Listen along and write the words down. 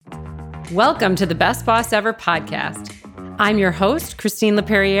Welcome to the Best Boss Ever podcast. I'm your host, Christine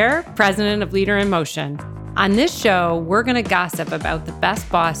LaPerriere, president of Leader in Motion. On this show, we're going to gossip about the best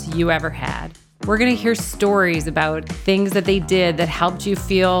boss you ever had. We're going to hear stories about things that they did that helped you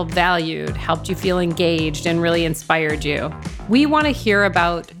feel valued, helped you feel engaged, and really inspired you. We want to hear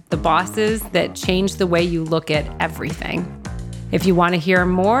about the bosses that changed the way you look at everything. If you want to hear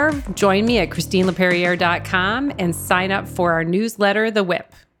more, join me at ChristineLaPerriere.com and sign up for our newsletter, The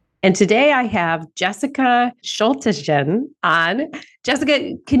Whip. And today I have Jessica Schultchen on.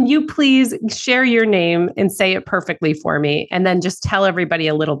 Jessica, can you please share your name and say it perfectly for me? And then just tell everybody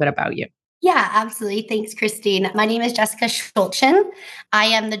a little bit about you. Yeah, absolutely. Thanks, Christine. My name is Jessica Schultchen. I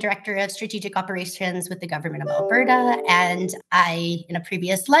am the Director of Strategic Operations with the Government of Alberta. And I, in a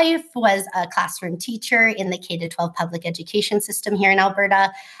previous life, was a classroom teacher in the K-12 public education system here in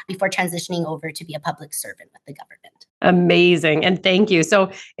Alberta before transitioning over to be a public servant with the government. Amazing. And thank you.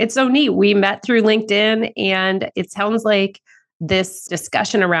 So it's so neat. We met through LinkedIn, and it sounds like this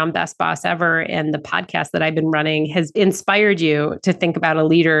discussion around Best Boss Ever and the podcast that I've been running has inspired you to think about a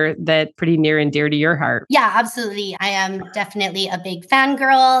leader that's pretty near and dear to your heart. Yeah, absolutely. I am definitely a big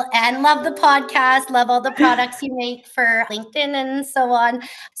fangirl and love the podcast, love all the products you make for LinkedIn and so on.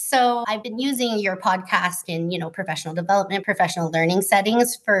 So I've been using your podcast in, professional development, professional learning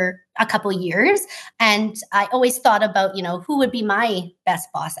settings for a couple years. And I always thought about, who would be my best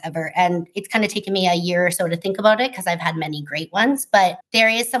boss ever. And it's kind of taken me a year or so to think about it because I've had many great ones. But there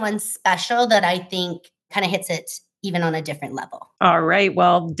is someone special that I think kind of hits it even on a different level. All right.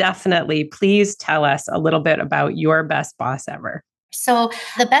 Well, definitely. Please tell us a little bit about your best boss ever. So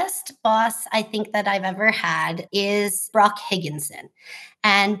the best boss I think that I've ever had is Brock Higginson.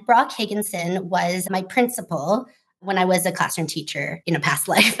 And Brock Higginson was my principal when I was a classroom teacher in a past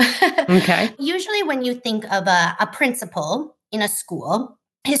life. Okay. Usually when you think of a principal in a school,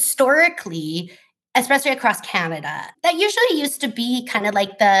 historically, especially across Canada, that usually used to be kind of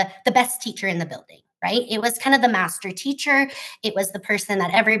like the best teacher in the building, right? It was kind of the master teacher. It was the person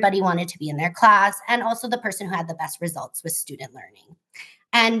that everybody wanted to be in their class, and also the person who had the best results with student learning.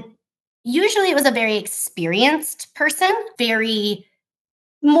 And usually it was a very experienced person, very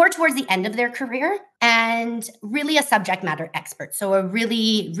more towards the end of their career, and really a subject matter expert. So a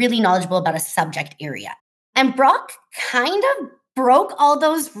really, really knowledgeable about a subject area. And Brock kind of broke all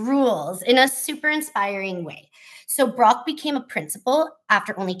those rules in a super inspiring way. So Brock became a principal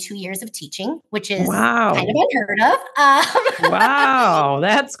after only 2 years of teaching, which is kind of unheard of. Wow,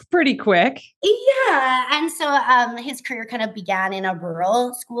 that's pretty quick. Yeah. And so his career kind of began in a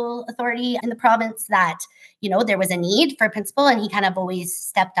rural school authority in the province that, there was a need for a principal, and he kind of always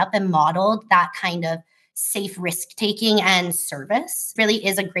stepped up and modeled that kind of safe risk-taking and service. Really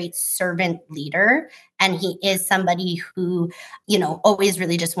is a great servant leader. And he is somebody who, always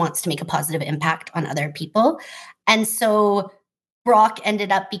really just wants to make a positive impact on other people. And so Brock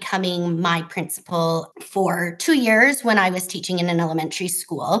ended up becoming my principal for 2 years when I was teaching in an elementary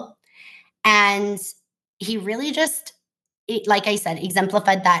school. And he really just, like I said,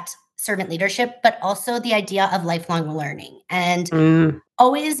 exemplified that servant leadership, but also the idea of lifelong learning and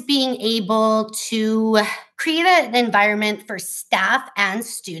always being able to create an environment for staff and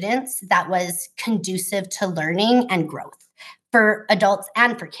students that was conducive to learning and growth for adults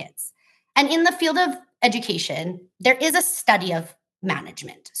and for kids. And in the field of education, there is a study of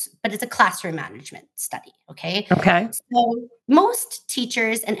management, but it's a classroom management study. Okay. So most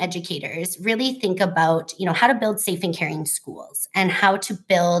teachers and educators really think about, how to build safe and caring schools and how to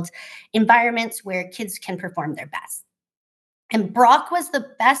build environments where kids can perform their best. And Brock was the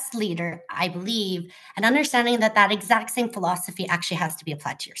best leader, I believe, and understanding that exact same philosophy actually has to be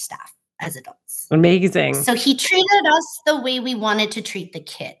applied to your staff as adults. Amazing. So he treated us the way we wanted to treat the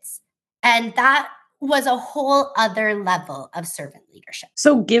kids. And that was a whole other level of servant leadership.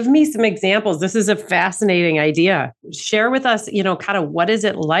 So give me some examples. This is a fascinating idea. Share with us, kind of what is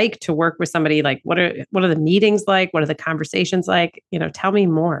it like to work with somebody? Like what are the meetings like? What are the conversations like? Tell me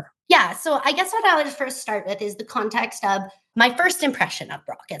more. Yeah. So I guess what I would first start with is the context of my first impression of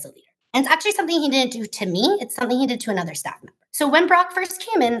Brock as a leader. And it's actually something he didn't do to me. It's something he did to another staff member. So when Brock first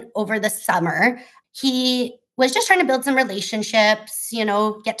came in over the summer, he was just trying to build some relationships,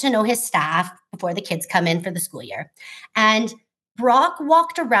 get to know his staff before the kids come in for the school year. And Brock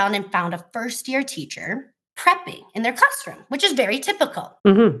walked around and found a first-year teacher prepping in their classroom, which is very typical.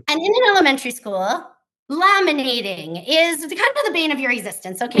 Mm-hmm. And in an elementary school, laminating is kind of the bane of your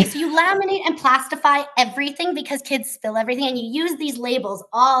existence. Okay, so you laminate and plastify everything because kids spill everything, and you use these labels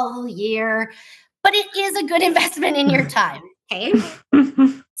all year, but it is a good investment in your time. Okay.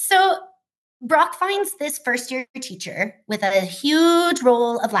 So Brock finds this first-year teacher with a huge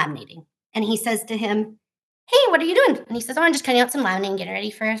roll of laminating. And he says to him, "Hey, what are you doing?" And he says, "Oh, I'm just cutting out some laminating, getting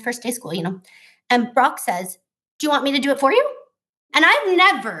ready for first day of school, you know." And Brock says, "Do you want me to do it for you?" And I've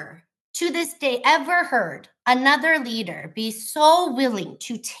never, to this day, ever heard another leader be so willing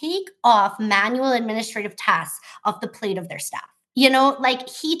to take off manual administrative tasks off the plate of their staff. You know, like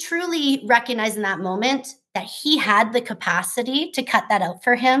he truly recognized in that moment that he had the capacity to cut that out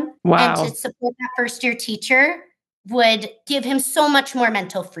for him and to Wow. support that first year teacher would give him so much more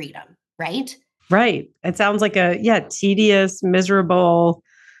mental freedom, right? Right. It sounds like a, tedious, miserable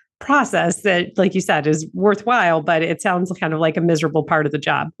process that, like you said, is worthwhile, but it sounds kind of like a miserable part of the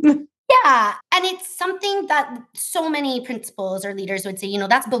job. Yeah. And it's something that so many principals or leaders would say, you know,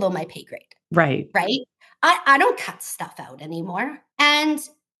 that's below my pay grade, Right. right? I don't cut stuff out anymore. And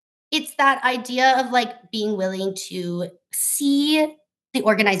it's that idea of like being willing to see the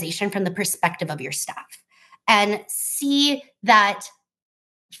organization from the perspective of your staff and see that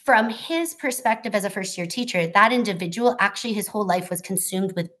from his perspective as a first year teacher, that individual actually his whole life was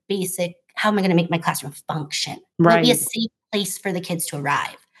consumed with basic, how am I going to make my classroom function? Will it be a Right. safe place for the kids to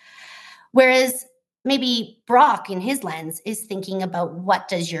arrive? Whereas maybe Brock, in his lens, is thinking about what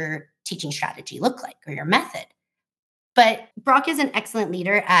does your teaching strategy look like or your method. But Brock is an excellent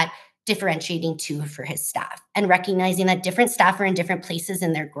leader at differentiating too for his staff and recognizing that different staff are in different places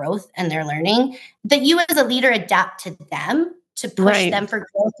in their growth and their learning, that you as a leader adapt to them to push Right. them for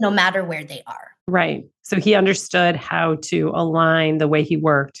growth no matter where they are. Right. So he understood how to align the way he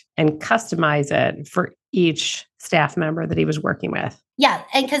worked and customize it for each staff member that he was working with. Yeah,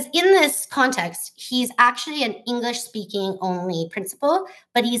 and because in this context, he's actually an English speaking only principal,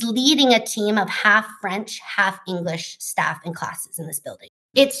 but he's leading a team of half French, half English staff and classes in this building.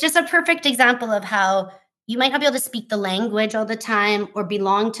 It's just a perfect example of how you might not be able to speak the language all the time or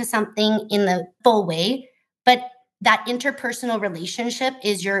belong to something in the full way, but that interpersonal relationship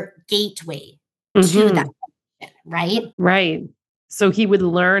is your gateway to that, Mhm. right? Right. So he would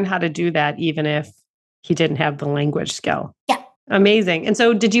learn how to do that even if he didn't have the language skill. Yeah. Amazing. And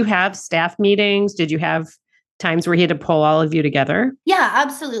so did you have staff meetings? Did you have times where he had to pull all of you together? Yeah,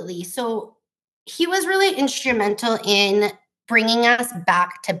 absolutely. So he was really instrumental in bringing us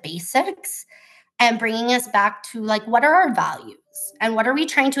back to basics and bringing us back to like what are our values and what are we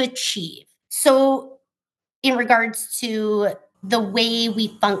trying to achieve. So in regards to the way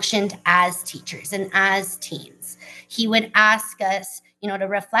we functioned as teachers and as teams, he would ask us, you know, to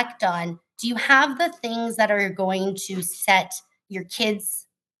reflect on, do you have the things that are going to set your kids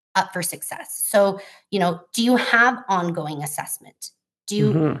up for success? So, you know, do you have ongoing assessment?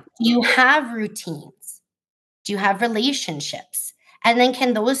 Mhm. Do you have routines? Do you have relationships? And then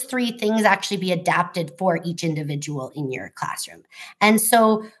can those three things actually be adapted for each individual in your classroom? And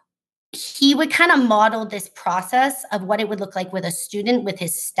so he would kind of model this process of what it would look like with a student with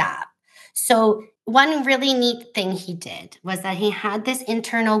his staff. So, one really neat thing he did was that he had this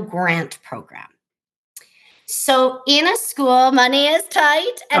internal grant program. So, in a school, money is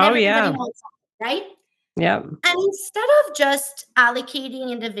tight and Oh, everybody yeah. wants it, right? Yep. And instead of just allocating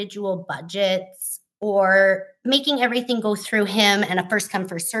individual budgets or making everything go through him and a first come,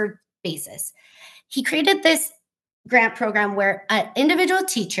 first served basis, he created this grant program where an individual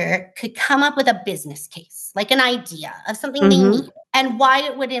teacher could come up with a business case, like an idea of something they Mhm. need and why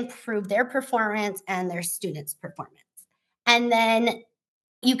it would improve their performance and their students' performance. And then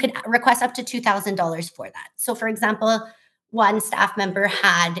you could request up to $2,000 for that. So, for example, one staff member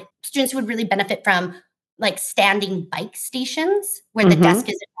had students who would really benefit from like standing bike stations where the desk Mhm.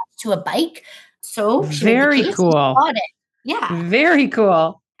 is attached to a bike. So she made the Very case, she cool. bought it. Yeah. Very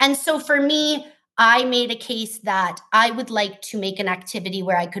cool. And so for me, I made a case that I would like to make an activity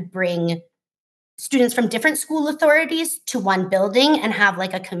where I could bring students from different school authorities to one building and have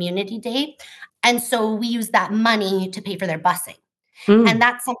like a community day. And so we use that money to pay for their busing. And Mm.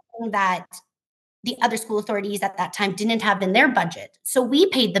 that's something that the other school authorities at that time didn't have in their budget. So we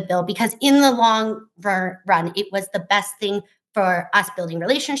paid the bill because in the long run, it was the best thing for us building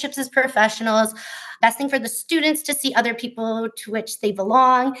relationships as professionals, best thing for the students to see other people to which they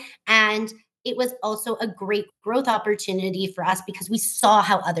belong. And it was also a great growth opportunity for us because we saw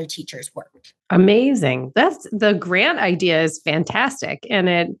how other teachers worked. Amazing. That's the grant idea is fantastic.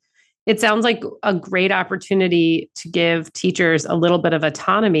 And it sounds like a great opportunity to give teachers a little bit of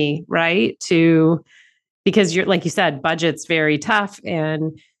autonomy, right? To because you're like you said, budget's very tough.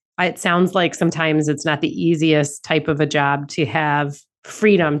 And it sounds like sometimes it's not the easiest type of a job to have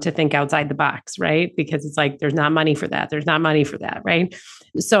freedom to think outside the box, right? Because it's like there's not money for that. There's not money for that, right?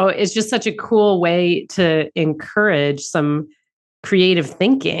 So it's just such a cool way to encourage some creative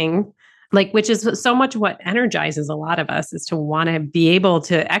thinking Like, which is so much what energizes a lot of us, is to want to be able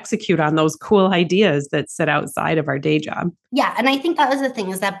to execute on those cool ideas that sit outside of our day job. Yeah. And I think that was the thing,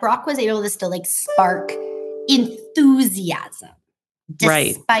 is that Brock was able to still like spark enthusiasm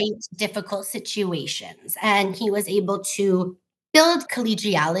Right. despite difficult situations. And he was able to build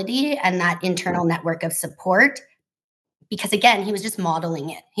collegiality and that internal network of support because, again, he was just modeling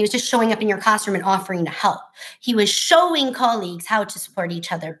it. He was just showing up in your classroom and offering to help. He was showing colleagues how to support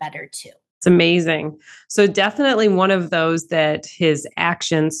each other better too. It's amazing. So definitely one of those that his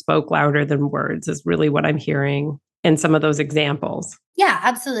actions spoke louder than words is really what I'm hearing in some of those examples. Yeah,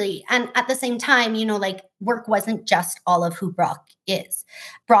 absolutely. And at the same time, like work wasn't just all of who Brock is.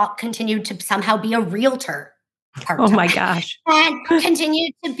 Brock continued to somehow be a realtor Oh part-time my gosh. and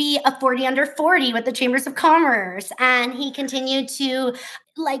continued to be a 40 under 40 with the Chambers of Commerce. And he continued to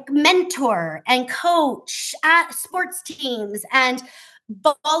like mentor and coach at sports teams and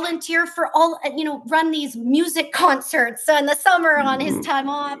volunteer for all, run these music concerts in the summer on his time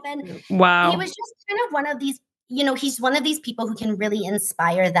off. And he Wow. was just kind of one of these, he's one of these people who can really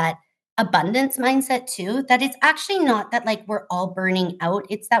inspire that abundance mindset too, that it's actually not that like we're all burning out.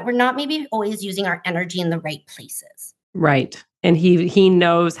 It's that we're not maybe always using our energy in the right places. Right. And he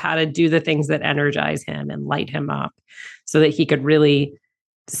knows how to do the things that energize him and light him up so that he could really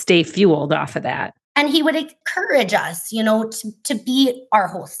stay fueled off of that. And he would encourage us, to be our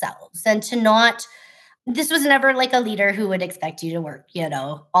whole selves and to not, this was never like a leader who would expect you to work,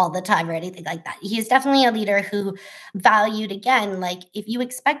 all the time or anything like that. He is definitely a leader who valued, again, like if you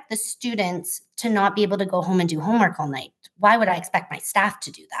expect the students to not be able to go home and do homework all night, why would I expect my staff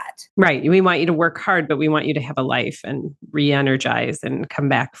to do that? Right. We want you to work hard, but we want you to have a life and re-energize and come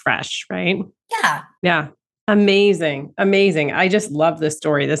back fresh, right? Yeah. Yeah. Amazing. Amazing. I just love this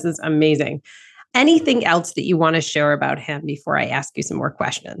story. This is amazing. Anything else that you want to share about him before I ask you some more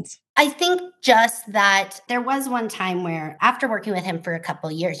questions? I think just that there was one time where after working with him for a couple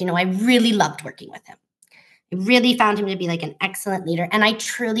of years, I really loved working with him. I really found him to be like an excellent leader. And I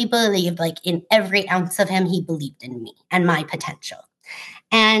truly believed like in every ounce of him, he believed in me and my potential.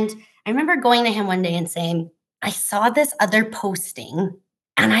 And I remember going to him one day and saying, I saw this other posting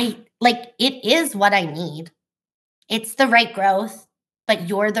and it is what I need. It's the right growth, but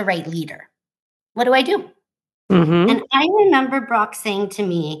you're the right leader. What do I do? Mm-hmm. And I remember Brock saying to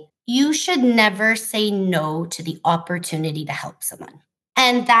me, you should never say no to the opportunity to help someone.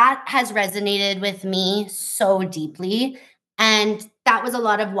 And that has resonated with me so deeply. And that was a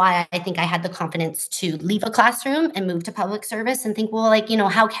lot of why I think I had the confidence to leave a classroom and move to public service and think, well, like,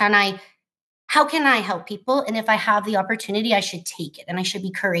 how can I help people? And if I have the opportunity, I should take it and I should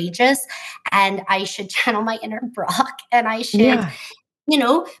be courageous and I should channel my inner Brock and I should Yeah.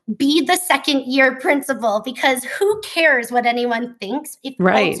 Be the second year principal, because who cares what anyone thinks if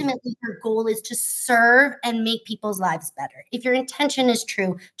Right. ultimately your goal is to serve and make people's lives better. If your intention is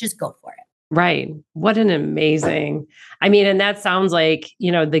true, just go for it. Right. What an amazing, I mean, and that sounds like,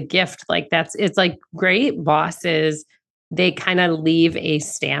 the gift, like it's like great bosses, they kind of leave a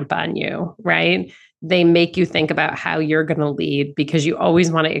stamp on you, right? They make you think about how you're going to lead because you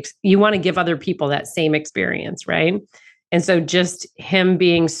always want to, you want to give other people that same experience, right? And so just him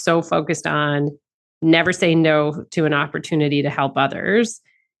being so focused on never say no to an opportunity to help others.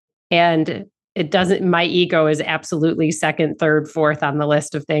 And it doesn't, my ego is absolutely second, third, fourth on the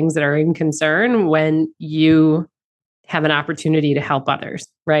list of things that are in concern when you have an opportunity to help others.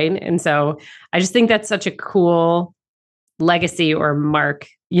 Right. And so I just think that's such a cool legacy or mark,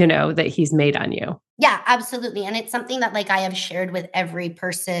 that he's made on you. Yeah, absolutely. And it's something that like I have shared with every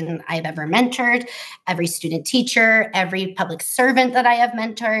person I've ever mentored, every student teacher, every public servant that I have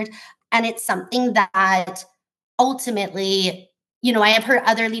mentored. And it's something that ultimately, I have heard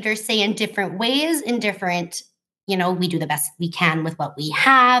other leaders say in different ways, in different, we do the best we can with what we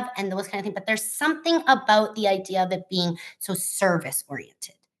have and those kind of things. But there's something about the idea of it being so service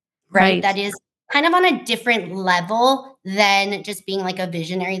oriented, right? That is kind of on a different level than just being like a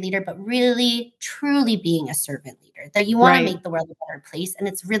visionary leader, but really, truly being a servant leader, that you want to make the world a better place. And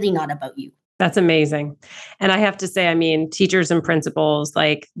it's really not about you. That's amazing. And I have to say, I mean, teachers and principals,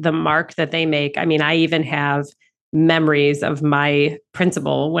 like the mark that they make. I mean, I even have memories of my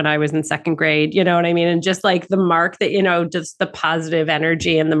principal when I was in second grade, you know what I mean? And just like the mark that, just the positive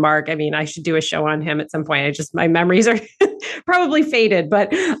energy and the mark. I mean, I should do a show on him at some point. My memories are probably faded,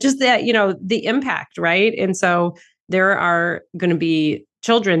 but just that, the impact, right? And so there are going to be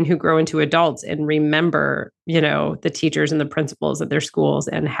children who grow into adults and remember, the teachers and the principals at their schools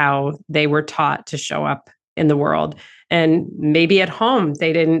and how they were taught to show up in the world. And maybe at home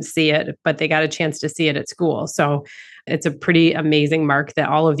they didn't see it, but they got a chance to see it at school. So it's a pretty amazing mark that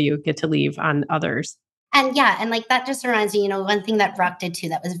all of you get to leave on others. And yeah, and like that just reminds me, one thing that Brock did too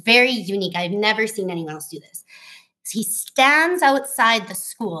that was very unique. I've never seen anyone else do this. He stands outside the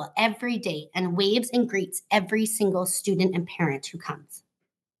school every day and waves and greets every single student and parent who comes.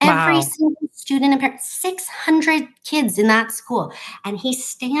 Every Wow. single student and parent, 600 kids in that school. And he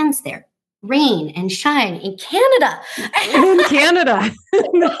stands there, rain and shine in Canada. In Canada.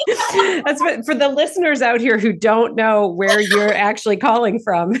 That's what, for the listeners out here who don't know where you're actually calling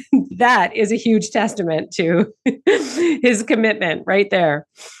from, that is a huge testament to his commitment right there.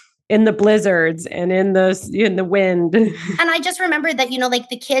 In the blizzards and in the wind. And I just remember that, like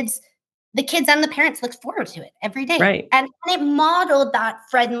the kids and the parents looked forward to it every day. Right. And it modeled that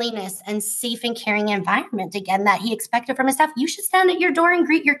friendliness and safe and caring environment again that he expected from his staff. You should stand at your door and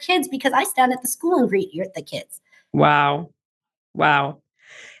greet your kids because I stand at the school and greet the kids. Wow.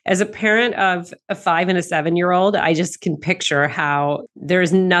 As a parent of a 5 and a 7-year-old, I just can picture how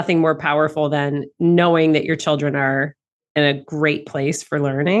there's nothing more powerful than knowing that your children are in a great place for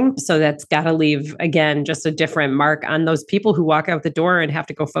learning. So that's got to leave, again, just a different mark on those people who walk out the door and have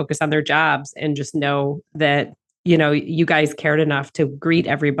to go focus on their jobs and just know that, you guys cared enough to greet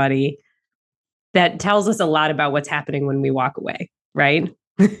everybody. That tells us a lot about what's happening when we walk away, right?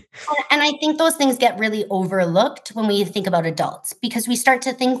 And I think those things get really overlooked when we think about adults because we start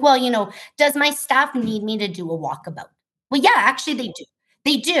to think, well, does my staff need me to do a walkabout? Well, yeah, actually they do.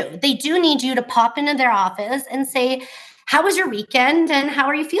 They do. They do need you to pop into their office and say, how was your weekend and how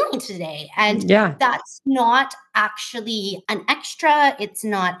are you feeling today? And Yeah. that's not actually an extra. It's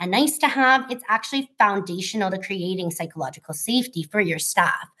not a nice to have. It's actually foundational to creating psychological safety for your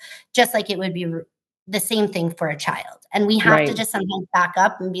staff, just like it would be the same thing for a child. And we have to just sometimes back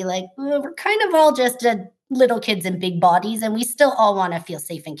up and be like, we're kind of all just little kids in big bodies, and we still all want to feel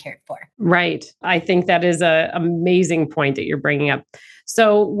safe and cared for. Right. I think that is an amazing point that you're bringing up.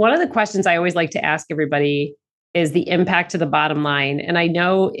 So one of the questions I always like to ask everybody is the impact to the bottom line. And I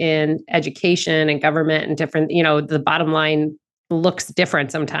know in education and government and different, the bottom line looks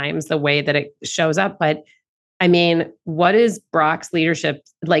different sometimes, the way that it shows up. But I mean, what is Brock's leadership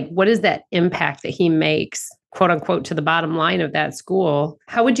like? What is that impact that he makes, quote unquote, to the bottom line of that school?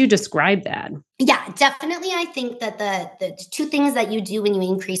 How would you describe that? Yeah, definitely. I think that the two things that you do when you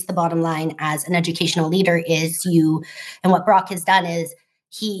increase the bottom line as an educational leader is and what Brock has done is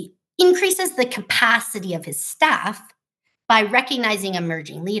he increases the capacity of his staff by recognizing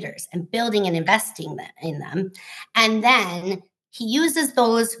emerging leaders and building and investing in them. And then he uses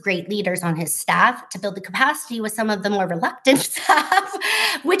those great leaders on his staff to build the capacity with some of the more reluctant staff,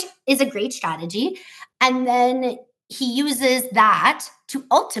 which is a great strategy. And then he uses that to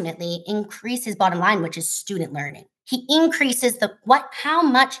ultimately increase his bottom line, which is student learning. He increases how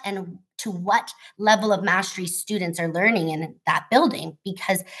much and to what level of mastery students are learning in that building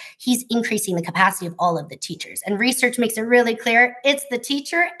because he's increasing the capacity of all of the teachers. And research makes it really clear it's the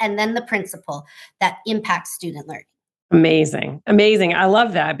teacher and then the principal that impacts student learning. Amazing. I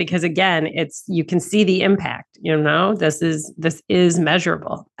love that because again, you can see the impact, this is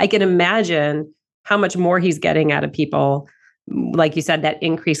measurable. I can imagine how much more he's getting out of people. Like you said, that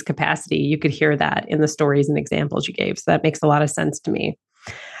increased capacity, you could hear that in the stories and examples you gave. So that makes a lot of sense to me.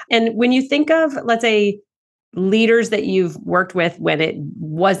 And when you think of, let's say, leaders that you've worked with when it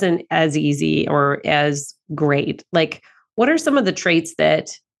wasn't as easy or as great, like what are some of the traits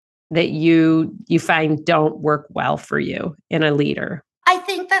that you find don't work well for you in a leader? I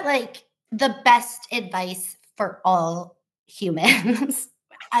think that the best advice for all humans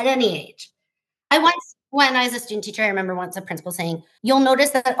at any age. When I was a student teacher, I remember once a principal saying, you'll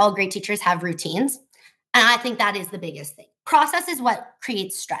notice that all great teachers have routines. And I think that is the biggest thing. Process is what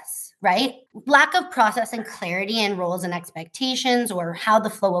creates stress, right? Lack of process and clarity and roles and expectations or how the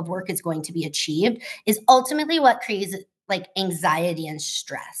flow of work is going to be achieved is ultimately what creates anxiety and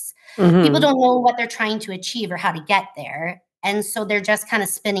stress. Mm-hmm. People don't know what they're trying to achieve or how to get there. And so they're just kind of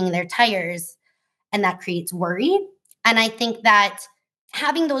spinning their tires and that creates worry. And I think that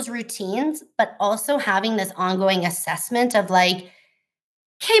having those routines, but also having this ongoing assessment of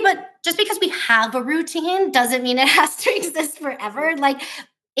okay, but just because we have a routine doesn't mean it has to exist forever.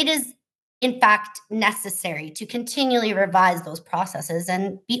 It is, in fact, necessary to continually revise those processes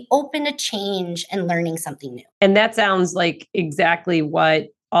and be open to change and learning something new. And that sounds like exactly what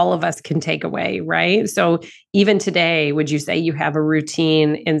all of us can take away, right? So even today, would you say you have a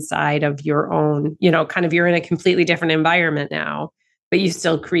routine inside of your own, kind of you're in a completely different environment now, but you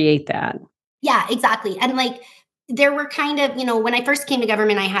still create that? Yeah, exactly. And there were kind of, when I first came to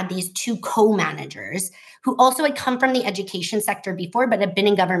government, I had these two co-managers who also had come from the education sector before, but had been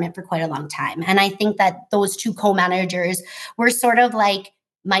in government for quite a long time. And I think that those two co-managers were sort of like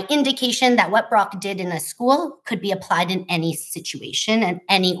my indication that what Brock did in a school could be applied in any situation and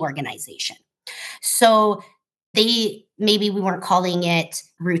any organization. So maybe we weren't calling it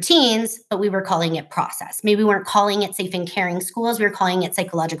routines, but we were calling it process. Maybe we weren't calling it safe and caring schools. We were calling it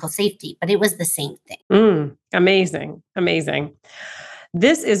psychological safety, but it was the same thing. Amazing. Amazing.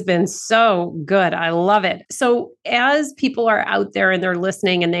 This has been so good. I love it. So as people are out there and they're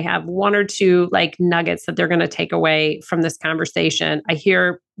listening and they have one or two like nuggets that they're going to take away from this conversation, I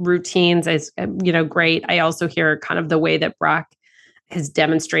hear routines as, great. I also hear kind of the way that Brock has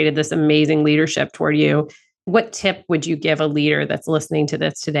demonstrated this amazing leadership toward you. What tip would you give a leader that's listening to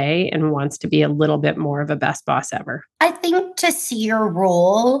this today and wants to be a little bit more of a best boss ever? I think to see your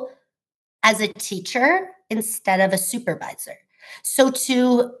role as a teacher instead of a supervisor. So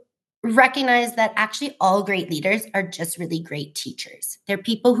to recognize that actually all great leaders are just really great teachers. They're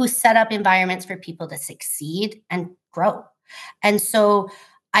people who set up environments for people to succeed and grow. And so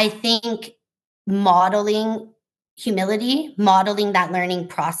I think modeling humility, modeling that learning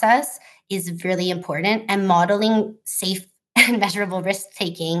process is really important, and modeling safe and measurable risk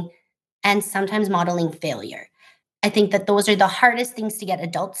taking, and sometimes modeling failure. I think that those are the hardest things to get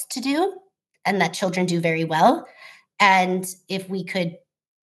adults to do and that children do very well. And if we could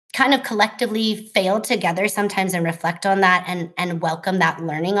kind of collectively fail together sometimes and reflect on that and welcome that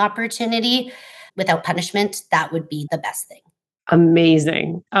learning opportunity without punishment, that would be the best thing.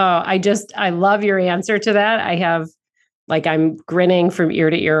 Amazing. Oh, I love your answer to that. I'm grinning from ear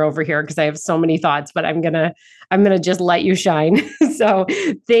to ear over here because I have so many thoughts, but I'm going to just let you shine. So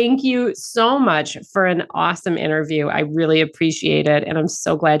thank you so much for an awesome interview. I really appreciate it. And I'm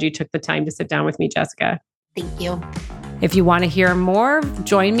so glad you took the time to sit down with me, Jessica. Thank you. If you want to hear more,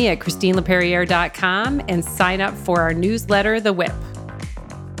 join me at ChristineLeperriere.com and sign up for our newsletter, The Whip.